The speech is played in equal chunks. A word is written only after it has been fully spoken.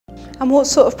And what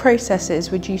sort of processes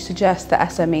would you suggest that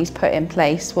SMEs put in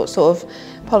place? What sort of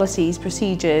policies,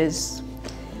 procedures?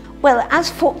 Well, as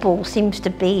football seems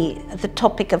to be the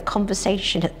topic of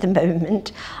conversation at the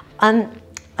moment,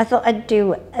 I thought I'd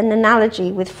do an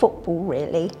analogy with football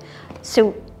really.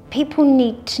 So people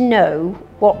need to know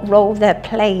what role they're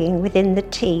playing within the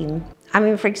team. I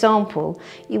mean, for example,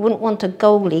 you wouldn't want a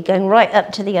goalie going right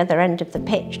up to the other end of the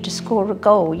pitch to score a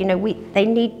goal. You know, they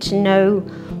need to know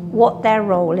what their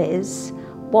role is,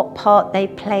 what part they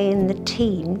play in the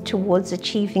team towards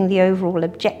achieving the overall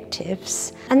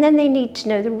objectives. And then they need to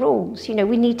know the rules. You know,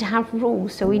 we need to have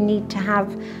rules, so we need to have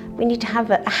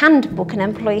a handbook, an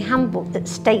employee handbook that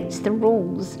states the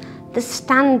rules, the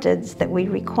standards that we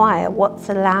require, what's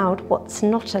allowed, what's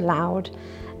not allowed.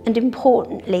 And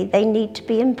importantly, they need to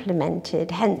be implemented.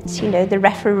 Hence, you know, the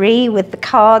referee with the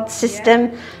card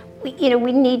system. Yeah.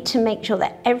 We need to make sure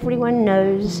that everyone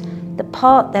knows the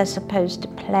part they're supposed to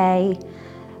play,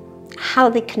 how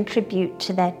they contribute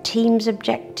to their team's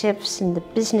objectives and the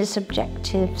business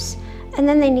objectives. And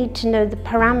then they need to know the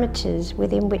parameters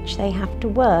within which they have to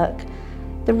work,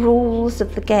 the rules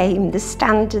of the game, the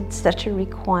standards that are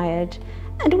required,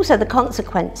 and also the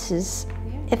consequences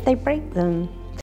if they break them.